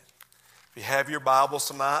If you have your Bibles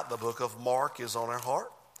tonight, the book of Mark is on our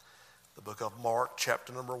heart. The book of Mark,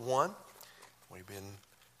 chapter number 1. We've been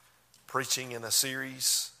preaching in a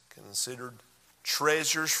series considered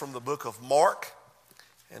Treasures from the book of Mark.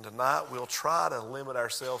 And tonight we'll try to limit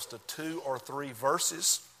ourselves to 2 or 3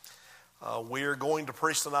 verses. We're going to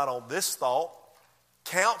preach tonight on this thought,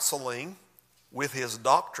 counseling with his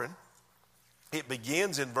doctrine. It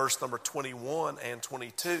begins in verse number 21 and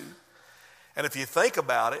 22. And if you think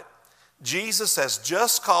about it, Jesus has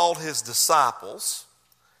just called his disciples.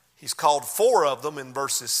 He's called 4 of them in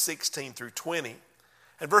verses 16 through 20.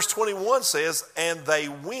 And verse 21 says, "And they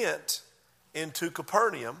went into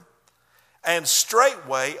Capernaum, and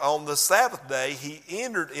straightway on the Sabbath day he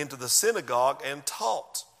entered into the synagogue and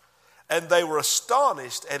taught. And they were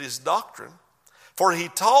astonished at his doctrine, for he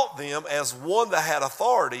taught them as one that had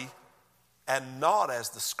authority and not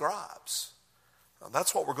as the scribes." Now,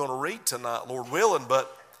 that's what we're going to read tonight, Lord willing,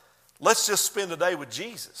 but let's just spend a day with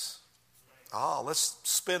Jesus. Let's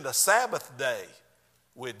spend a Sabbath day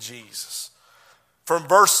with Jesus. From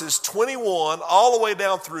verses 21 all the way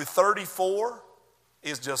down through 34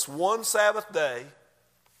 is just one Sabbath day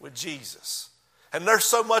with Jesus. And there's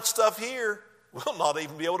so much stuff here, we'll not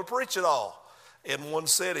even be able to preach it all in one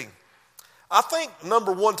sitting. I think,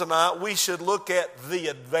 number 1 tonight, we should look at the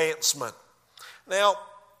advancement. Now,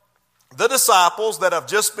 the disciples that have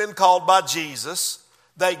just been called by Jesus,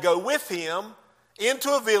 they go with him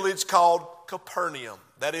into a village called Capernaum.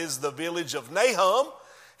 That is the village of Nahum.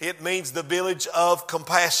 It means the village of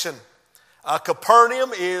compassion.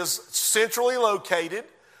 Capernaum is centrally located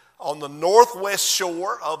on the northwest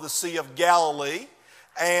shore of the Sea of Galilee.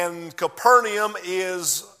 And Capernaum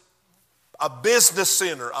is a business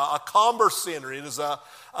center, a commerce center. It is a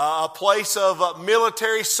place of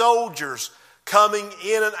military soldiers coming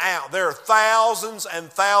in and out. There are thousands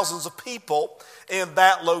and thousands of people in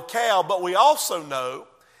that locale, but we also know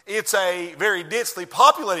it's a very densely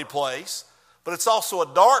populated place, but it's also a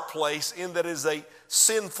dark place in that it is a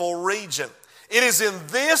sinful region. It is in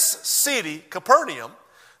this city, Capernaum,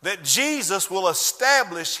 that Jesus will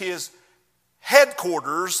establish his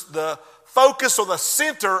headquarters. The focus or the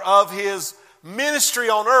center of his ministry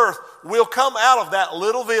on earth will come out of that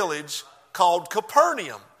little village called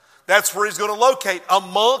Capernaum. That's where he's going to locate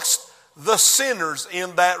amongst the sinners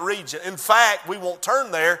in that region. In fact, we won't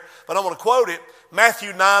turn there, but I'm going to quote it.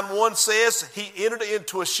 Matthew 9:1 says, "He entered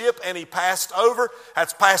into a ship and he passed over."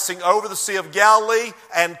 That's passing over the Sea of Galilee.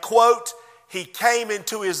 And, quote, "He came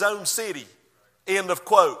into his own city." End of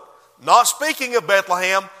quote. Not speaking of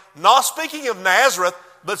Bethlehem, not speaking of Nazareth,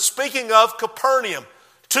 but speaking of Capernaum.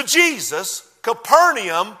 To Jesus,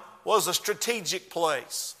 Capernaum was a strategic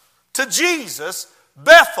place. To Jesus,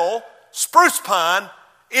 Bethel, Spruce Pine,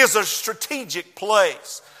 is a strategic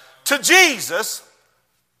place. To Jesus,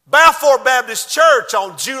 Balfour Baptist Church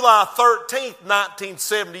on July 13th,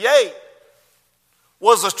 1978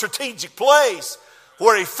 was a strategic place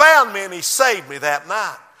where he found me and he saved me that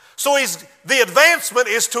night. So the advancement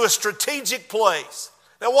is to a strategic place.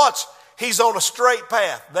 Now watch, he's on a straight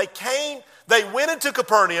path. They went into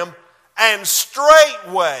Capernaum, and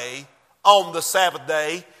straightway on the Sabbath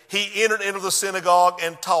day, he entered into the synagogue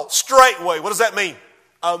and taught. Straightway, what does that mean?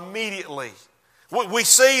 Immediately. We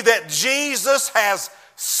see that Jesus has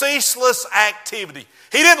ceaseless activity.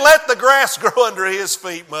 He didn't let the grass grow under his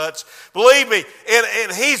feet much. Believe me,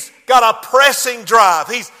 and he's got a pressing drive.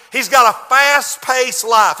 He's got a fast-paced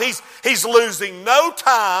life. He's losing no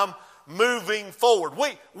time moving forward.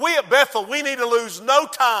 We at Bethel, we need to lose no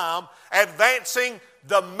time advancing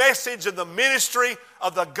the message and the ministry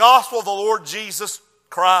of the gospel of the Lord Jesus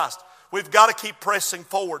Christ. We've got to keep pressing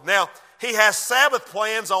forward. Now, he has Sabbath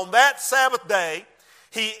plans. On that Sabbath day,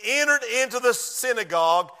 he entered into the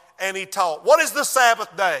synagogue and he taught. What is the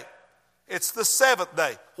Sabbath day? It's the 7th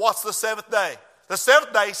day. What's the 7th day? The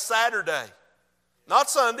 7th day is Saturday.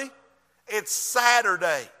 Not Sunday. It's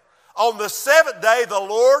Saturday. On the 7th day, the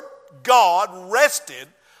Lord God rested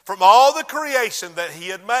from all the creation that he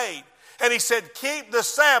had made. And he said, keep the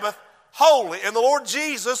Sabbath holy. And the Lord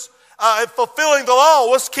Jesus, fulfilling the law,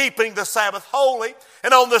 was keeping the Sabbath holy.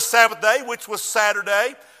 And on the Sabbath day, which was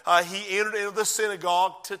Saturday, he entered into the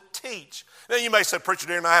synagogue to teach. Now you may say, Preacher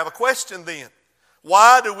Darren, I have a question then.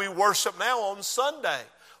 Why do we worship now on Sunday?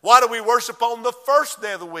 Why do we worship on the first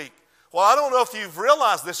day of the week? Well, I don't know if you've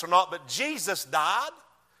realized this or not, but Jesus died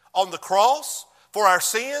on the cross for our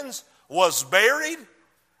sins, was buried.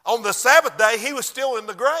 On the Sabbath day, he was still in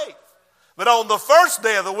the grave. But on the first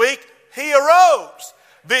day of the week, he arose,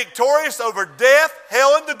 victorious over death,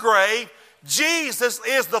 hell, and the grave. Jesus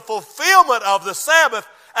is the fulfillment of the Sabbath,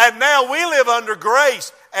 and now we live under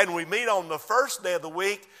grace. and we meet on the first day of the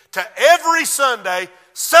week to every Sunday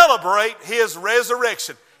celebrate His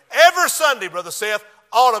resurrection. Every Sunday, Brother Seth,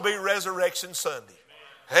 ought to be Resurrection Sunday.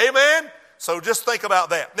 Amen? So just think about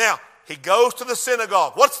that. Now, he goes to the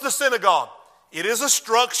synagogue. What's the synagogue? It is a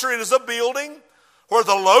structure, it is a building where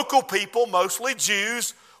the local people, mostly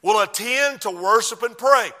Jews, will attend to worship and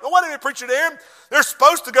pray. Now, wait a minute, Preacher Darren. They're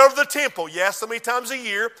supposed to go to the temple. Yes, so many times a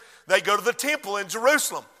year they go to the temple in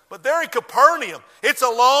Jerusalem. But they're in Capernaum. It's a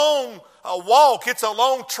long walk. It's a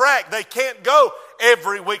long track. They can't go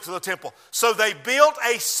every week to the temple. So they built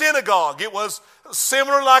a synagogue. It was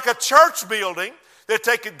similar like a church building that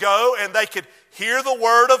they could go and they could hear the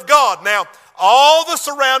word of God. Now, all the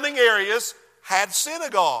surrounding areas had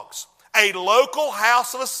synagogues, a local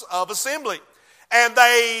house of assembly. And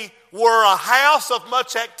they were a house of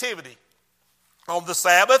much activity. On the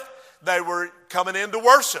Sabbath, they were coming in to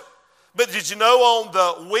worship. But did you know on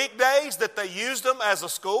the weekdays that they used them as a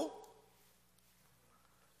school?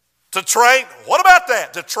 To train, what about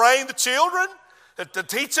that? To train the children? To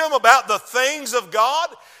teach them about the things of God?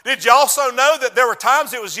 Did you also know that there were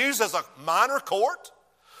times it was used as a minor court?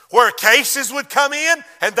 Where cases would come in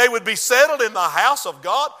and they would be settled in the house of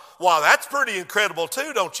God? Wow, that's pretty incredible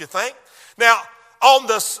too, don't you think? Now, on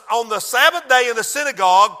the Sabbath day in the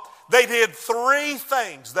synagogue, they did three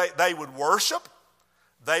things. They would worship,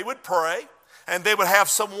 they would pray, and they would have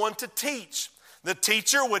someone to teach. The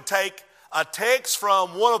teacher would take a text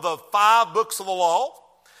from one of the 5 books of the law.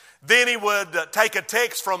 Then he would take a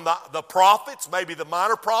text from the prophets, maybe the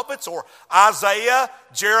minor prophets, or Isaiah,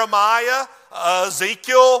 Jeremiah,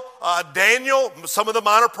 Ezekiel, Daniel, some of the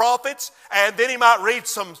minor prophets. And then he might read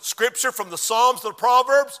some scripture from the Psalms, the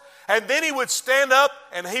Proverbs. And then he would stand up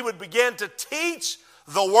and he would begin to teach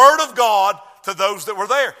the Word of God to those that were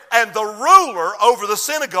there. And the ruler over the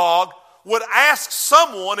synagogue would ask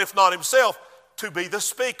someone, if not himself, to be the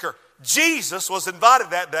speaker. Jesus was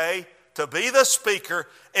invited that day to be the speaker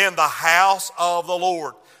in the house of the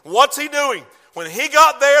Lord. What's he doing? When he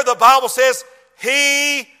got there, the Bible says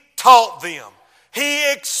he taught them.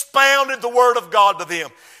 He expounded the Word of God to them.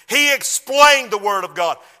 He explained the Word of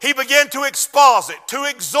God. He began to exposit, to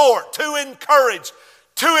exhort, to encourage,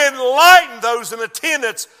 to enlighten those in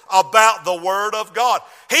attendance about the Word of God.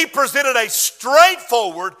 He presented a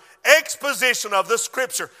straightforward exposition of the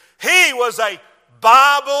Scripture. He was a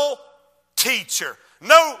Bible teacher.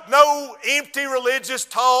 No empty religious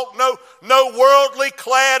talk, no worldly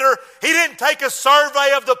clatter. He didn't take a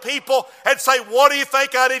survey of the people and say, what do you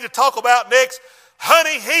think I need to talk about next?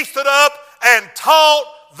 Honey, he stood up and taught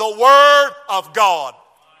the Word of God.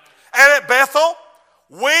 And at Bethel,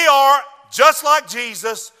 we are, just like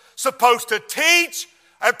Jesus, supposed to teach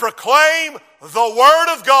and proclaim the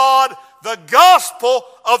Word of God, the gospel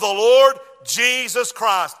of the Lord Jesus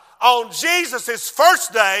Christ. On Jesus'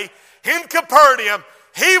 first day in Capernaum,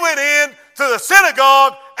 he went in to the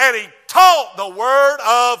synagogue and he taught the Word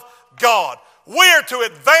of God. We're to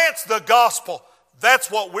advance the gospel.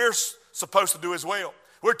 That's what we're supposed to do as well.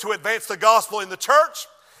 We're to advance the gospel in the church,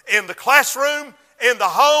 in the classroom, in the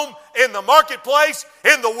home, in the marketplace,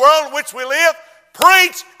 in the world in which we live.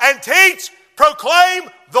 Preach and teach, proclaim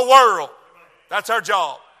the world. That's our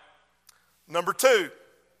job. Number 2,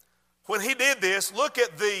 when he did this, look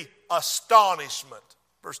at the astonishment.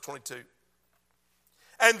 Verse 22.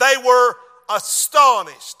 And they were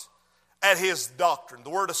astonished at his doctrine.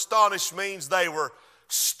 The word astonished means they were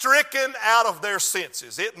stricken out of their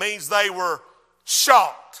senses. It means they were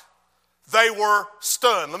shocked. They were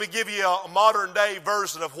stunned. Let me give you a modern day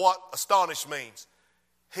version of what astonished means.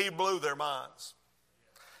 He blew their minds.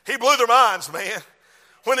 He blew their minds, man.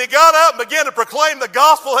 When he got up and began to proclaim the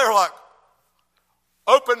gospel, they were like,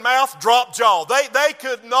 open mouth, drop jaw. They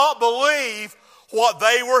could not believe what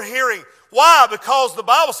they were hearing. Why? Because the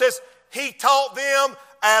Bible says he taught them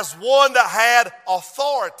as one that had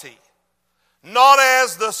authority, not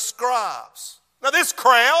as the scribes. Now this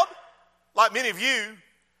crowd, like many of you,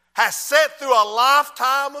 has sat through a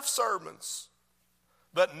lifetime of sermons,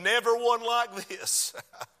 but never one like this.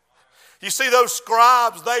 You see, those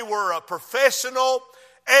scribes, they were professional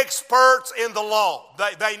experts in the law.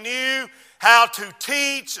 They knew how to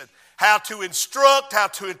teach and how to instruct, how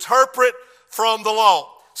to interpret from the law.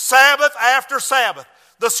 Sabbath after Sabbath,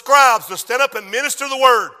 the scribes would stand up and minister the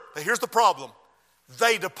word. But here's the problem.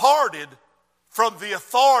 They departed from the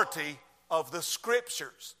authority of the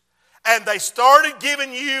Scriptures. And they started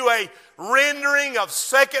giving you a rendering of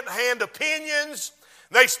second-hand opinions.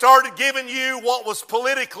 They started giving you what was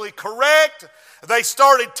politically correct. They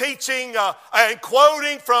started teaching and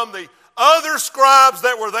quoting from the other scribes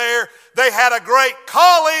that were there. They had great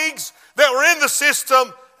colleagues that were in the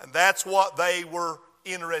system, and that's what they were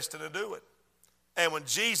interested in doing. And when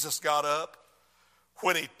Jesus got up,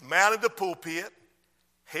 when he mounted the pulpit,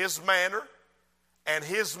 his manner and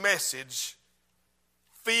his message,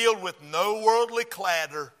 filled with no worldly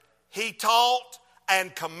clatter, he taught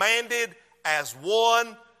and commanded as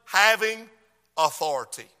one having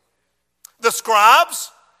authority. The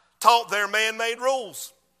scribes taught their man-made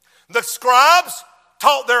rules. The scribes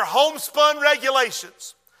taught their homespun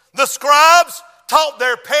regulations. The scribes taught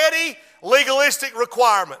their petty legalistic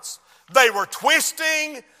requirements. They were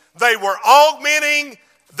twisting, they were augmenting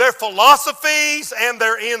their philosophies and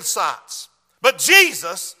their insights. But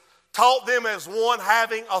Jesus taught them as one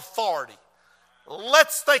having authority.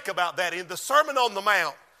 Let's think about that in the Sermon on the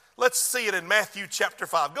Mount. Let's see it in Matthew chapter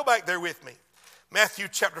 5. Go back there with me. Matthew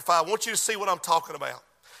chapter 5. I want you to see what I'm talking about.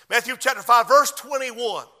 Matthew chapter 5, verse 21.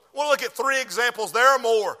 I want to look at three examples. There are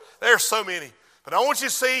more. There are so many. But I want you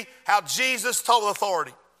to see how Jesus taught with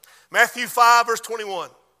authority. Matthew 5, verse 21.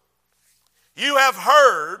 You have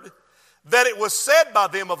heard that it was said by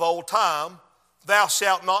them of old time, thou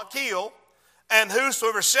shalt not kill, and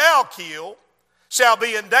whosoever shall kill shall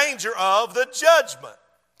be in danger of the judgment.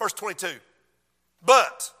 Verse 22.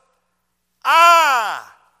 But I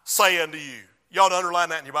say unto you, you ought to underline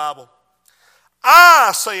that in your Bible.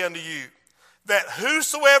 I say unto you, that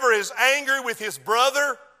whosoever is angry with his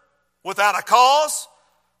brother without a cause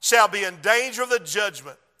shall be in danger of the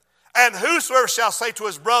judgment. And whosoever shall say to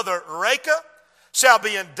his brother, Raca, shall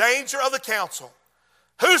be in danger of the council.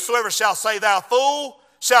 Whosoever shall say, thou fool,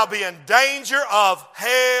 shall be in danger of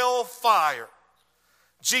hell fire.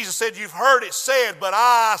 Jesus said, you've heard it said, but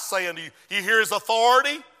I say unto you. You hear his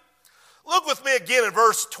authority? Look with me again in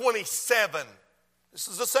verse 27. This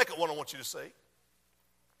is the second one I want you to see.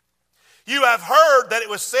 You have heard that it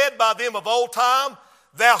was said by them of old time,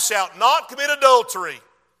 thou shalt not commit adultery.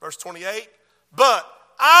 Verse 28. But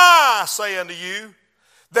I say unto you,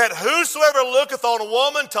 that whosoever looketh on a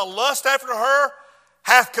woman to lust after her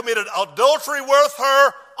hath committed adultery with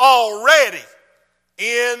her already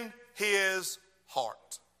in his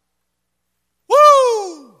heart.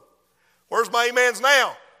 Woo! Where's my amens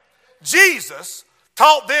now? Jesus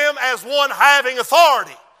taught them as one having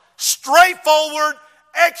authority. Straightforward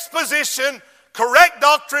exposition, correct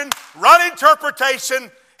doctrine, right interpretation.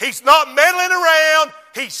 He's not meddling around.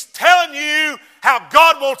 He's telling you how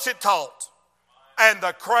God wants it taught. And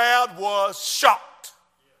the crowd was shocked.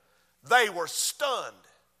 They were stunned.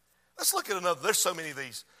 Let's look at another. There's so many of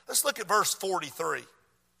these. Let's look at verse 43.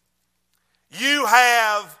 You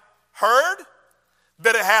have heard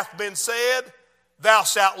that it hath been said, thou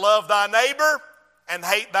shalt love thy neighbor and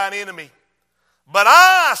hate thine enemy. But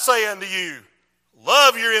I say unto you,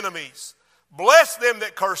 love your enemies. Bless them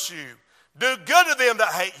that curse you. Do good to them that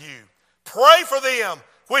hate you. Pray for them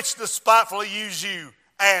which despitefully use you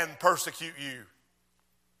and persecute you.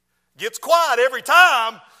 Gets quiet every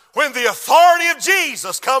time when the authority of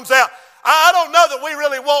Jesus comes out. I don't know that we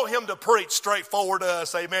really want him to preach straightforward to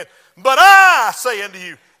us, amen. But I say unto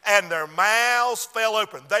you, and their mouths fell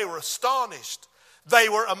open. They were astonished. They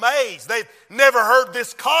were amazed. They'd never heard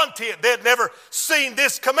this content. They'd never seen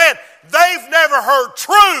this command. They've never heard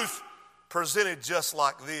truth presented just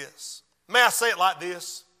like this. May I say it like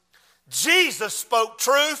this? Jesus spoke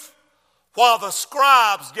truth while the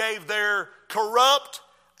scribes gave their corrupt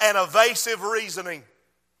and evasive reasoning.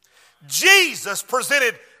 Jesus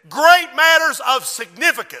presented great matters of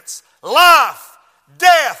significance, life,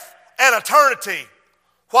 death, and eternity,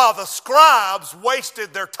 while the scribes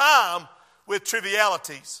wasted their time with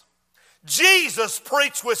trivialities. Jesus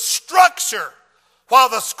preached with structure, while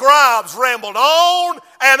the scribes rambled on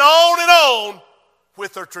and on and on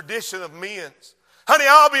with their tradition of men. Honey,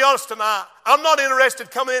 I'll be honest tonight. I'm not interested in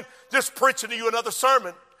coming in just preaching to you another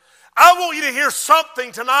sermon. I want you to hear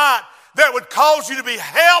something tonight that would cause you to be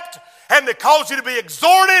helped, and that cause you to be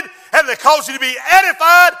exhorted, and that cause you to be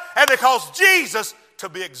edified, and that cause Jesus to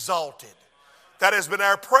be exalted. That has been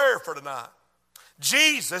our prayer for tonight.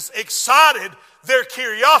 Jesus excited their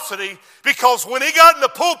curiosity because when he got in the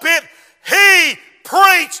pulpit, he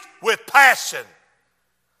preached with passion.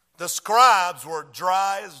 The scribes were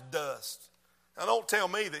dry as dust. Now don't tell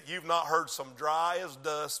me that you've not heard some dry as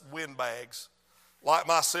dust windbags like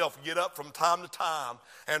myself get up from time to time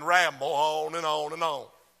and ramble on and on and on.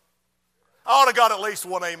 I ought to got at least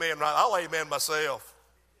one amen right. I'll amen myself.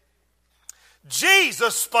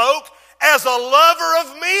 Jesus spoke as a lover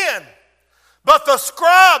of men, but the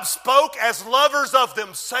scribes spoke as lovers of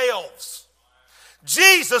themselves.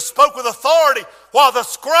 Jesus spoke with authority, while the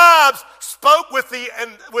scribes spoke with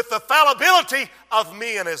the fallibility of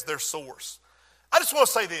men as their source. I just want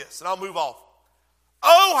to say this, and I'll move off.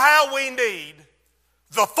 Oh, how we need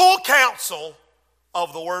the full counsel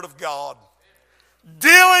of the Word of God.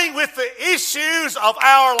 Dealing with the issues of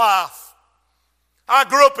our life. I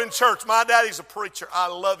grew up in church. My daddy's a preacher. I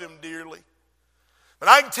love him dearly. But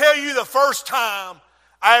I can tell you the first time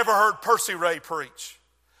I ever heard Percy Ray preach.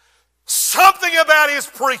 Something about his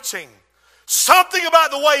preaching, something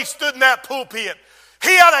about the way he stood in that pulpit.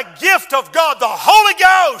 He had a gift of God, the Holy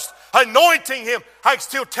Ghost, anointing him. I can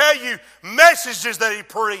still tell you messages that he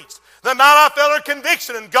preached. The night I felt a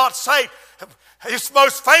conviction and got saved. His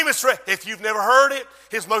most famous, if you've never heard it,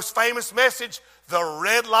 his most famous message, the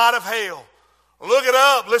red light of hell. Look it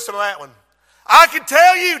up. Listen to that one. I can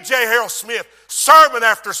tell you, J. Harold Smith, sermon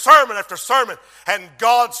after sermon after sermon, and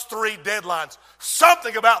God's 3 deadlines.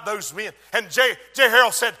 Something about those men. And J.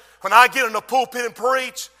 Harold said, when I get in the pulpit and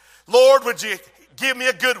preach, Lord, would you give me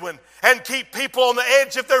a good one and keep people on the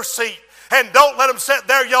edge of their seat and don't let them sit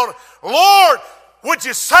there yelling, Lord, would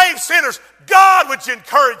you save sinners? God, would you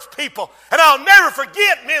encourage people? And I'll never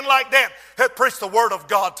forget men like that preach the Word of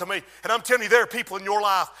God to me. And I'm telling you, there are people in your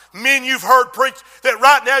life, men you've heard preach, that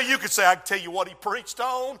right now you could say, I can tell you what he preached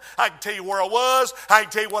on. I can tell you where I was. I can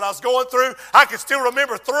tell you what I was going through. I can still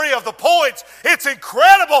remember 3 of the points. It's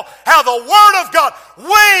incredible how the Word of God,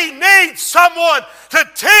 we need someone to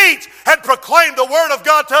teach and proclaim the Word of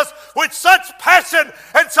God to us with such passion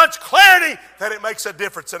and such clarity that it makes a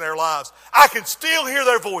difference in their lives. I can still hear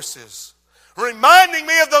their voices, reminding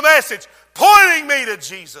me of the message, pointing me to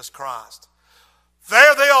Jesus Christ.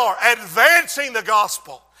 There they are, advancing the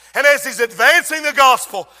gospel. And as he's advancing the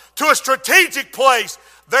gospel to a strategic place,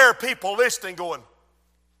 there are people listening going.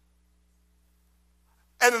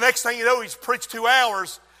 And the next thing you know, he's preached 2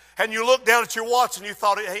 hours, and you look down at your watch and you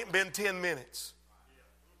thought it ain't been 10 minutes.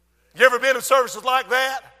 You ever been in services like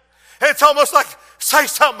that? And it's almost like, say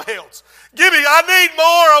something else. I need more,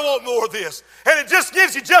 I want more of this. And it just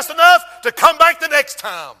gives you just enough to come back the next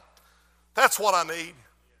time. That's what I need.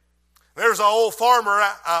 There's an old farmer,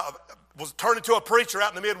 was turned into a preacher out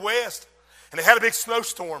in the Midwest, and they had a big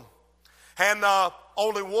snowstorm. And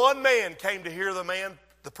only one man came to hear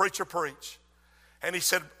the preacher preach. And he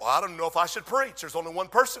said, well, I don't know if I should preach. There's only one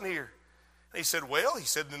person here. And he said,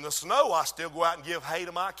 in the snow, I still go out and give hay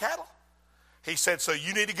to my cattle. He said, so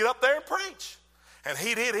you need to get up there and preach. And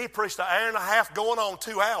he did. He preached 1.5 hours going on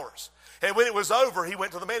 2 hours. And when it was over, he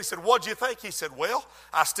went to the man. He said, what'd you think? He said, well,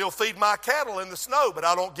 I still feed my cattle in the snow, but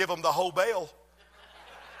I don't give them the whole bale.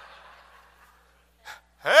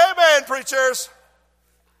 Amen, preachers.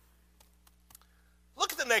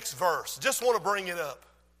 Look at the next verse. Just want to bring it up.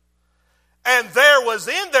 And there was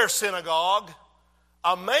in their synagogue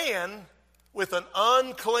a man with an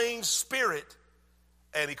unclean spirit,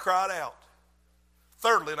 and he cried out.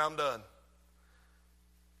 Thirdly, and I'm done.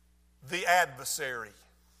 The adversary.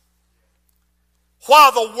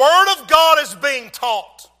 While the Word of God is being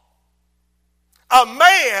taught, a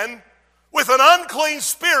man with an unclean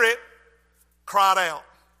spirit cried out.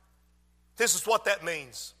 This is what that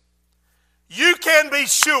means. You can be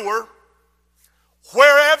sure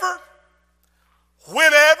wherever,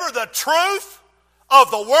 whenever the truth of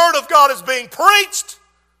the Word of God is being preached,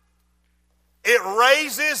 it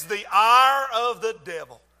raises the ire of the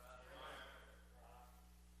devil.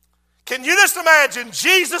 Can you just imagine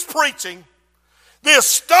Jesus preaching, the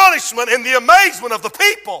astonishment and the amazement of the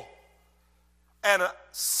people, and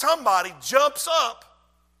somebody jumps up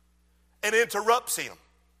and interrupts him?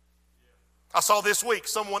 I saw this week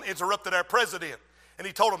someone interrupted our president, and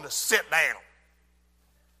he told him to sit down.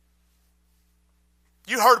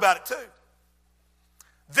 You heard about it too.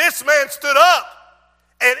 This man stood up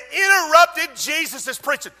and interrupted Jesus'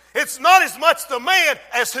 preaching. It's not as much the man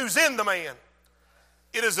as who's in the man.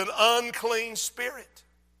 It is an unclean spirit.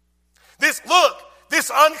 This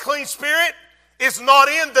unclean spirit is not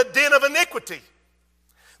in the den of iniquity.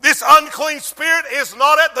 This unclean spirit is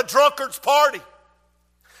not at the drunkard's party.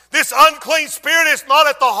 This unclean spirit is not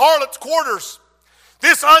at the harlot's quarters.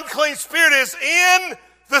 This unclean spirit is in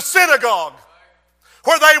the synagogue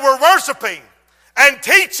where they were worshiping and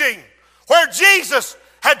teaching, where Jesus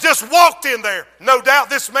had just walked in there. No doubt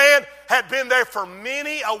this man had been there for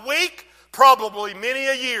many a week, probably many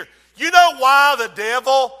a year. You know why the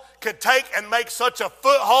devil could take and make such a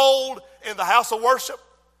foothold in the house of worship?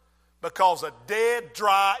 Because of dead,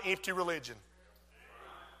 dry, empty religion.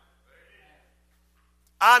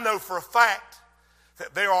 I know for a fact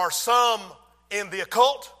that there are some in the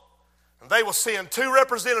occult, and they will send 2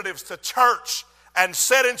 representatives to church and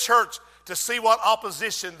sit in church to see what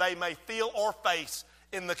opposition they may feel or face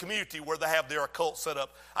in the community where they have their occult set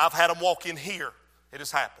up. I've had them walk in here. It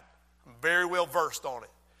has happened. I'm very well versed on it.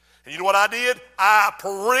 And you know what I did? I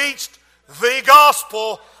preached the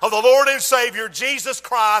gospel of the Lord and Savior Jesus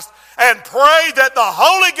Christ and pray that the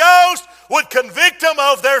Holy Ghost would convict them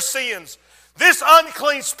of their sins. This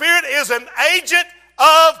unclean spirit is an agent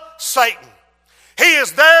of Satan. He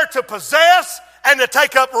is there to possess and to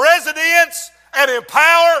take up residence and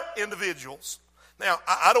empower individuals. Now,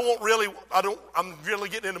 I'm really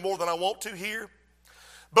getting into more than I want to here.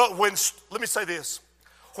 But let me say this.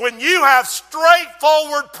 When you have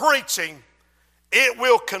straightforward preaching, it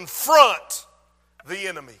will confront the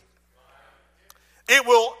enemy. It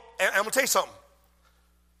will, and I'm going to tell you something.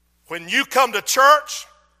 When you come to church,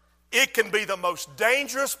 it can be the most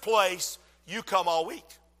dangerous place you come all week.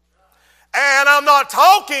 And I'm not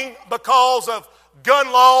talking because of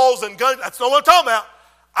gun laws and guns. That's not what I'm talking about.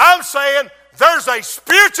 I'm saying there's a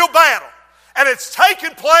spiritual battle, and it's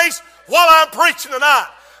taking place while I'm preaching tonight.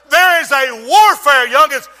 There is a warfare,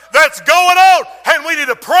 youngins, that's going on, and we need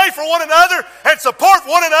to pray for one another and support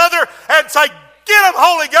one another and say, get him,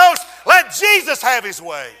 Holy Ghost. Let Jesus have his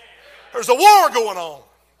way. There's a war going on.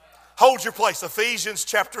 Hold your place. Ephesians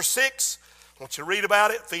chapter 6. I want you to read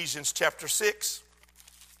about it. Ephesians chapter 6.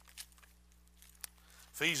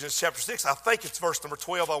 Ephesians chapter 6. I think it's verse number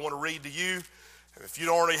 12 I want to read to you. If you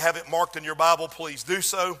don't already have it marked in your Bible, please do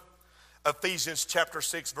so. Ephesians chapter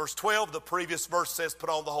 6, verse 12. The previous verse says, put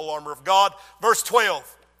on the whole armor of God. Verse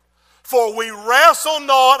 12. For we wrestle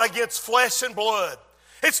not against flesh and blood.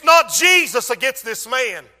 It's not Jesus against this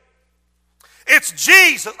man. It's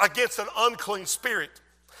Jesus against an unclean spirit.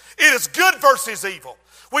 It is good versus evil.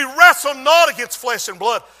 We wrestle not against flesh and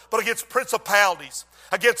blood, but against principalities,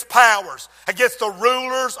 against powers, against the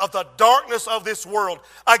rulers of the darkness of this world,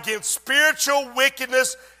 against spiritual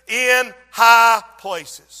wickedness in high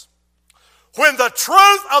places. When the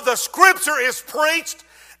truth of the Scripture is preached,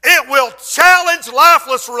 it will challenge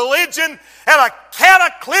lifeless religion, and a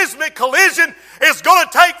cataclysmic collision is going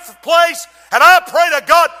to take place. And I pray to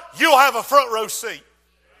God you'll have a front row seat.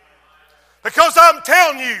 Because I'm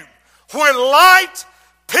telling you, when light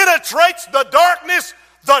penetrates the darkness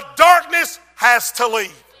has to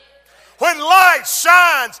leave. When light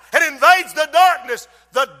shines and invades the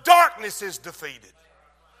darkness is defeated.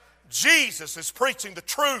 Jesus is preaching the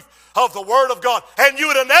truth of the Word of God. And you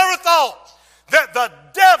would have never thought that the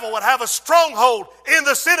devil would have a stronghold in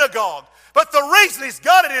the synagogue. But the reason he's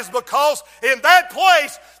got it is because in that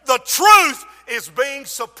place, the truth is being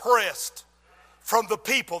suppressed from the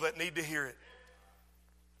people that need to hear it.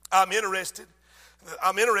 I'm interested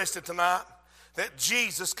tonight that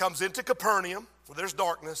Jesus comes into Capernaum, where there's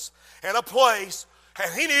darkness, and a place,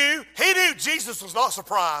 and he knew Jesus was not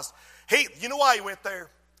surprised. You know why he went there?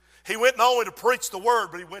 He went not only to preach the word,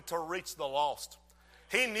 but he went to reach the lost.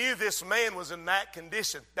 He knew this man was in that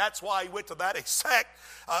condition. That's why he went to that exact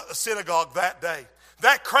synagogue that day.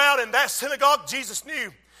 That crowd in that synagogue, Jesus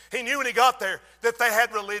knew. He knew when he got there that they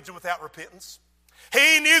had religion without repentance.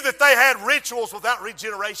 He knew that they had rituals without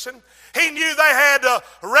regeneration. He knew they had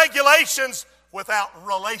regulations without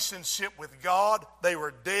relationship with God. They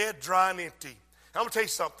were dead, dry, and empty. I'm going to tell you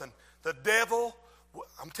something. The devil,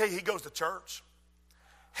 I'm going to tell you, he goes to church.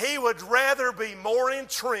 He would rather be more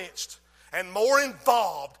entrenched and more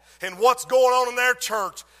involved in what's going on in their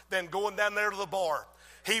church than going down there to the bar.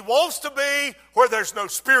 He wants to be where there's no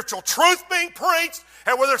spiritual truth being preached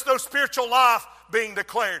and where there's no spiritual life being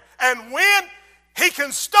declared. And when he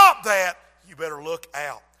can stop that, you better look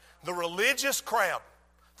out. The religious crowd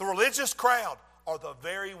are the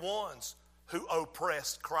very ones who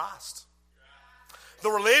oppressed Christ. The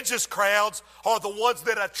religious crowds are the ones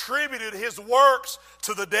that attributed his works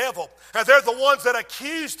to the devil. And they're the ones that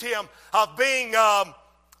accused him of being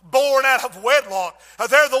born out of wedlock.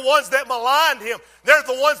 They're the ones that maligned him. They're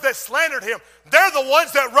the ones that slandered him. They're the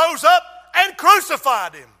ones that rose up and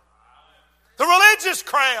crucified him. The religious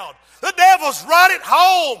crowd. The devil's right at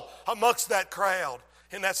home amongst that crowd.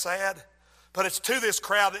 Isn't that sad? But it's to this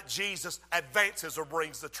crowd that Jesus advances or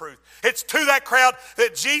brings the truth. It's to that crowd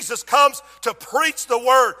that Jesus comes to preach the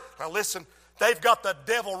word. Now listen, they've got the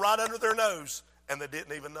devil right under their nose and they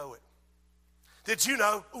didn't even know it. Did you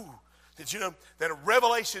know that in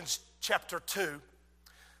Revelation chapter 2,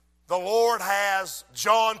 the Lord has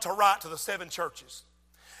John to write to the 7 churches.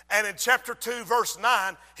 And in chapter 2, verse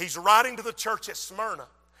 9, he's writing to the church at Smyrna.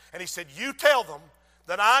 And he said, you tell them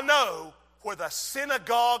that I know where the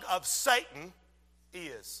synagogue of Satan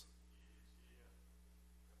is.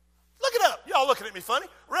 Look it up. Y'all looking at me funny.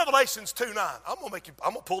 Revelations 2:9. I'm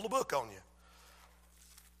gonna pull the book on you.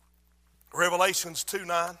 Revelations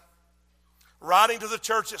 2:9. Writing to the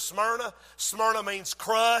church at Smyrna. Smyrna means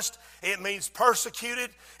crushed. It means persecuted.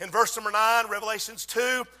 In verse number 9, Revelations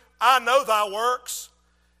 2, I know thy works,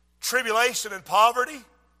 tribulation and poverty,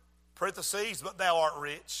 parentheses, but thou art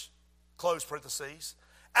rich, close parentheses.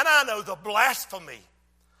 And I know the blasphemy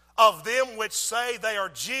of them which say they are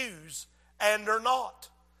Jews and are not,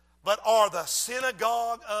 but are the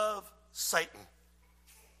synagogue of Satan.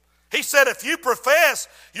 He said, if you profess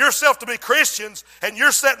yourself to be Christians and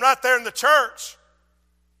you're sitting right there in the church,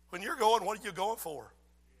 when you're going, what are you going for?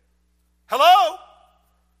 Hello?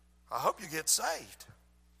 I hope you get saved.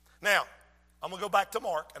 Now, I'm going to go back to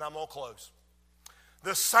Mark and I'm going to close.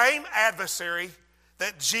 The same adversary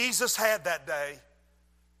that Jesus had that day,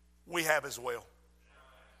 we have as well.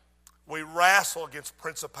 We wrestle against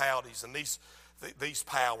principalities and these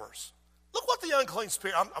powers. Look what the unclean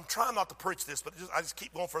spirit, I'm trying not to preach this, but I just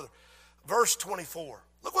keep going further. Verse 24.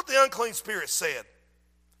 Look what the unclean spirit said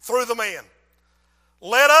through the man.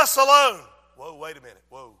 Let us alone. Whoa, wait a minute.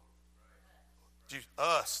 Whoa.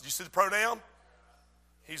 Us. Did you see the pronoun?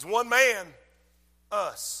 He's one man.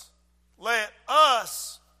 Us. Let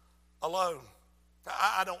us alone.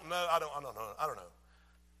 I don't know. I don't know.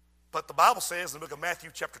 But the Bible says in the book of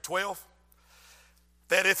Matthew chapter 12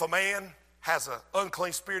 that if a man has an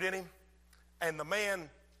unclean spirit in him and the man,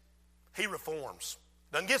 he reforms.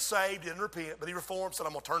 Doesn't get saved, doesn't repent, but he reforms, said,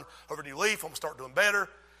 I'm going to turn over a new leaf, I'm going to start doing better.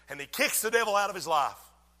 And he kicks the devil out of his life.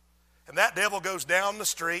 And that devil goes down the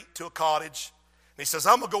street to a cottage. And he says,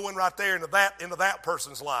 I'm going to go in right there into that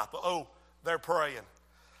person's life. But, oh, they're praying.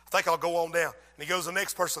 I think I'll go on down. And he goes to the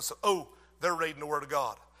next person and says, oh, they're reading the Word of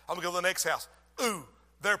God. I'm going to go to the next house. Ooh,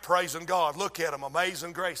 they're praising God. Look at them.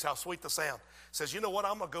 Amazing grace. How sweet the sound. He says, you know what?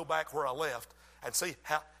 I'm going to go back where I left and see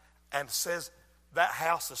how. And it says that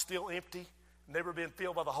house is still empty, never been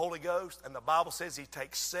filled by the Holy Ghost. And the Bible says he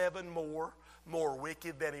takes 7 more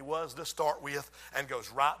wicked than he was to start with and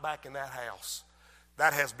goes right back in that house.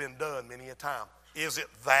 That has been done many a time. Is it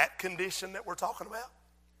that condition that we're talking about?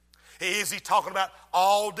 Is he talking about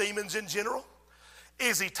all demons in general?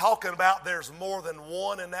 Is he talking about there's more than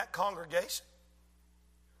one in that congregation?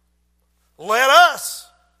 Let us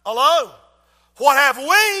alone. What have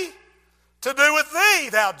we to do with thee,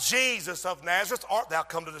 thou Jesus of Nazareth? Art thou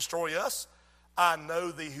come to destroy us? I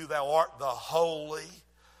know thee who thou art, the Holy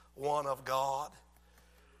One of God.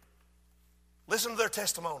 Listen to their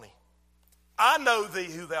testimony. I know thee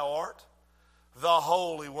who thou art, the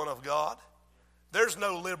Holy One of God. There's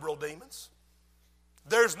no liberal demons.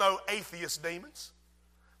 There's no atheist demons.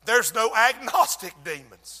 There's no agnostic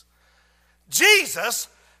demons. Jesus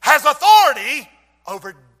has authority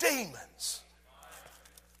over demons.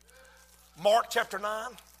 Mark chapter 9.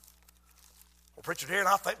 Well, Preacher Darren,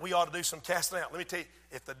 I think we ought to do some casting out. Let me tell you,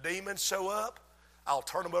 if the demons show up, I'll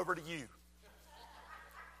turn them over to you.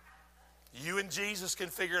 You and Jesus can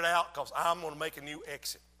figure it out because I'm going to make a new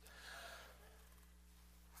exit.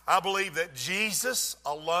 I believe that Jesus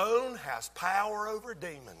alone has power over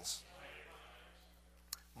demons.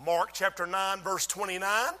 Mark chapter 9, verse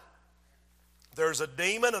 29. There's a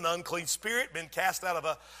demon, an unclean spirit, been cast out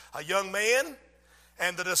of a young man.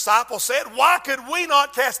 And the disciples said, why could we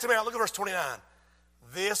not cast him out? Look at verse 29.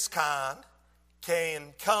 This kind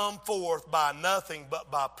can come forth by nothing but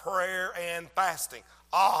by prayer and fasting.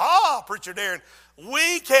 Aha, Preacher Darren,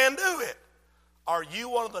 we can do it. Are you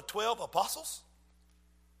one of the 12 apostles?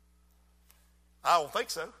 I don't think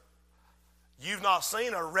so. You've not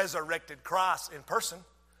seen a resurrected Christ in person.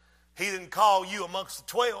 He didn't call you amongst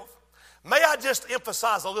the 12. May I just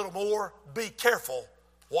emphasize a little more? Be careful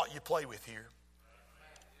what you play with here.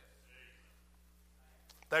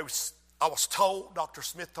 I was told, Dr.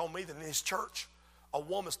 Smith told me that in his church, a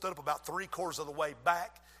woman stood up about 3/4 of the way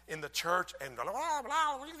back in the church and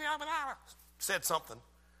said something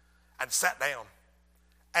and sat down.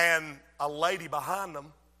 And a lady behind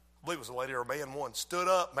them, I believe it was a lady or a man, one, stood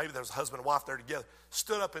up, maybe there was a husband and wife there together,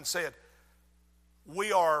 stood up and said,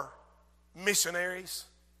 we are missionaries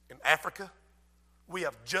in Africa. We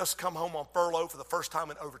have just come home on furlough for the first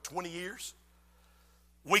time in over 20 years.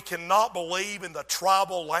 We cannot believe in the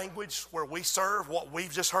tribal language where we serve what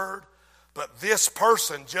we've just heard. But this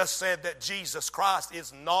person just said that Jesus Christ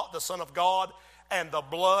is not the Son of God and the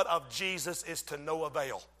blood of Jesus is to no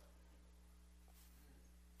avail.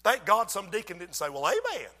 Thank God some deacon didn't say, well,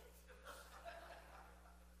 amen.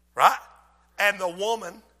 Right? And the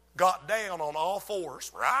woman got down on all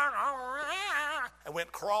fours and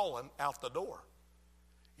went crawling out the door.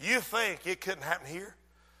 You think it couldn't happen here?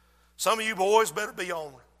 Some of you boys better be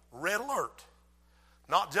on red alert.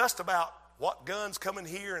 Not just about what guns come in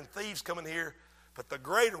here and thieves come in here, but the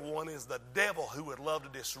greater one is the devil who would love to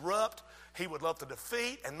disrupt, he would love to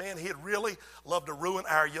defeat, and man, he'd really love to ruin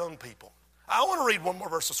our young people. I want to read one more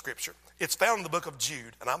verse of Scripture. It's found in the book of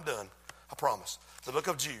Jude, and I'm done, I promise. The book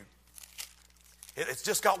of Jude. It's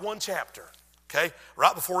just got one chapter. Okay?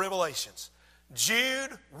 Right before Revelations.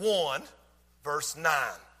 Jude 1, verse 9.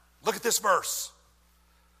 Look at this verse.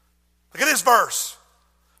 Look at this verse.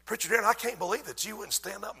 Preacher Darren, I can't believe that you wouldn't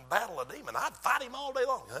stand up and battle a demon. I'd fight him all day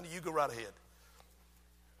long. Honey, you go right ahead.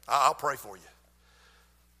 I'll pray for you.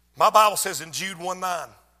 My Bible says in Jude 1:9.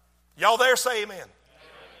 Y'all there? Say amen.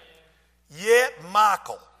 Yet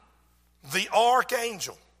Michael, the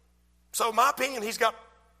archangel. So in my opinion, he's got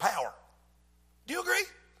power. Do you agree?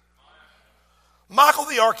 Michael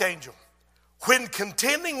the archangel, when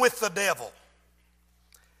contending with the devil,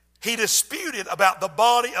 he disputed about the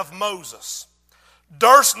body of Moses,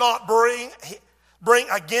 durst not bring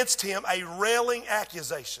against him a railing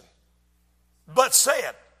accusation, but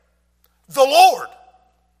said, the Lord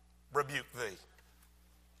rebuke thee.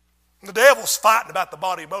 The devil's fighting about the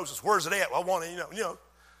body of Moses. Where's it at? I want to, you know.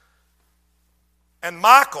 And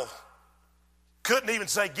Michael couldn't even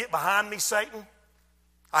say, get behind me, Satan.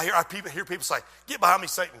 I hear people say, get behind me,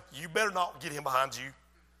 Satan. You better not get him behind you.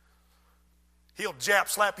 He'll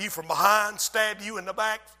slap you from behind, stab you in the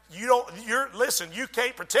back. Listen, you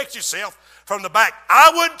can't protect yourself from the back.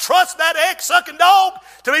 I wouldn't trust that egg-sucking dog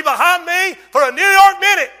to be behind me for a New York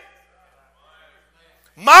minute.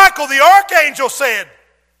 Michael the archangel said,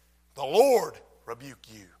 the Lord rebuke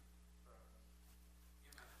you.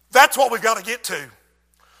 That's what we've got to get to.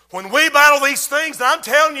 When we battle these things, I'm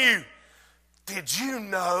telling you, did you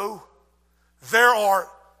know there are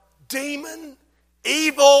demon,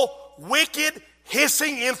 evil, wicked,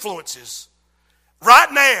 hissing influences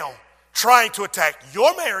right now trying to attack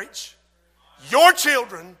your marriage, your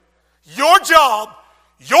children, your job,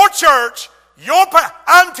 your church,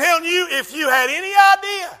 I'm telling you, if you had any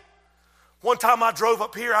idea. One time I drove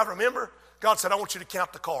up here, I remember, God said, I want you to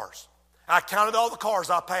count the cars. I counted all the cars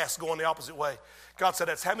I passed going the opposite way. God said,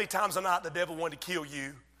 that's how many times a night the devil wanted to kill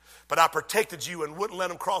you, but I protected you and wouldn't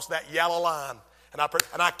let him cross that yellow line. And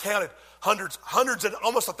I counted hundreds and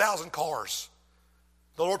almost 1,000 cars.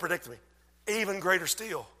 The Lord protected me. Even greater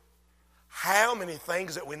still, how many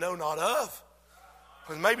things that we know not of?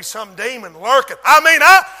 There's maybe some demon lurking.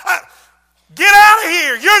 Get out of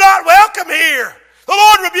here. You're not welcome here. The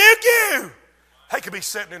Lord rebuke you. They could be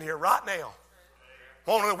sitting in here right now.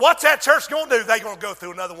 What's that church going to do? They're going to go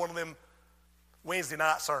through another one of them Wednesday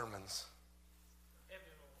night sermons.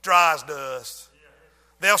 Dry as dust.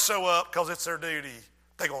 They'll show up because it's their duty.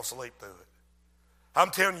 They're going to sleep through it. I'm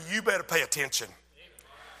telling you, you better pay attention.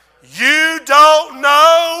 You don't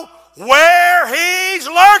know where he's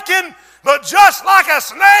lurking, but just like a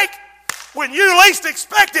snake, when you least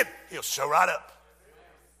expect it, he'll show right up.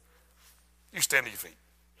 You stand to your feet.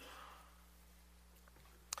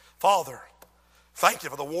 Father, thank you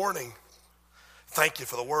for the warning. Thank you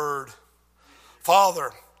for the word.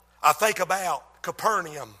 Father, I think about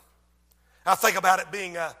Capernaum. I think about it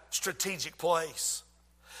being a strategic place.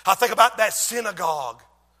 I think about that synagogue.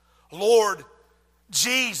 Lord,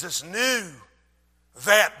 Jesus knew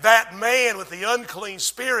that man with the unclean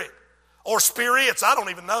spirit, or spirits, I don't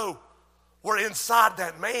even know, were inside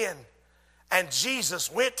that man. And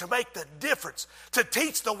Jesus went to make the difference, to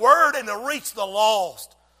teach the word and to reach the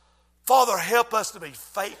lost. Father, help us to be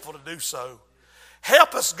faithful to do so.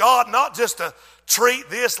 Help us, God, not just to treat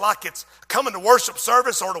this like it's coming to worship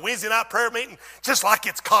service or to Wednesday night prayer meeting, just like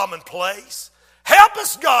it's commonplace. Help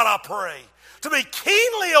us, God, I pray, to be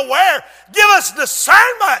keenly aware. Give us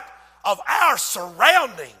discernment of our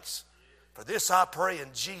surroundings. For this I pray in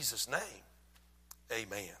Jesus' name.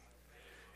 Amen.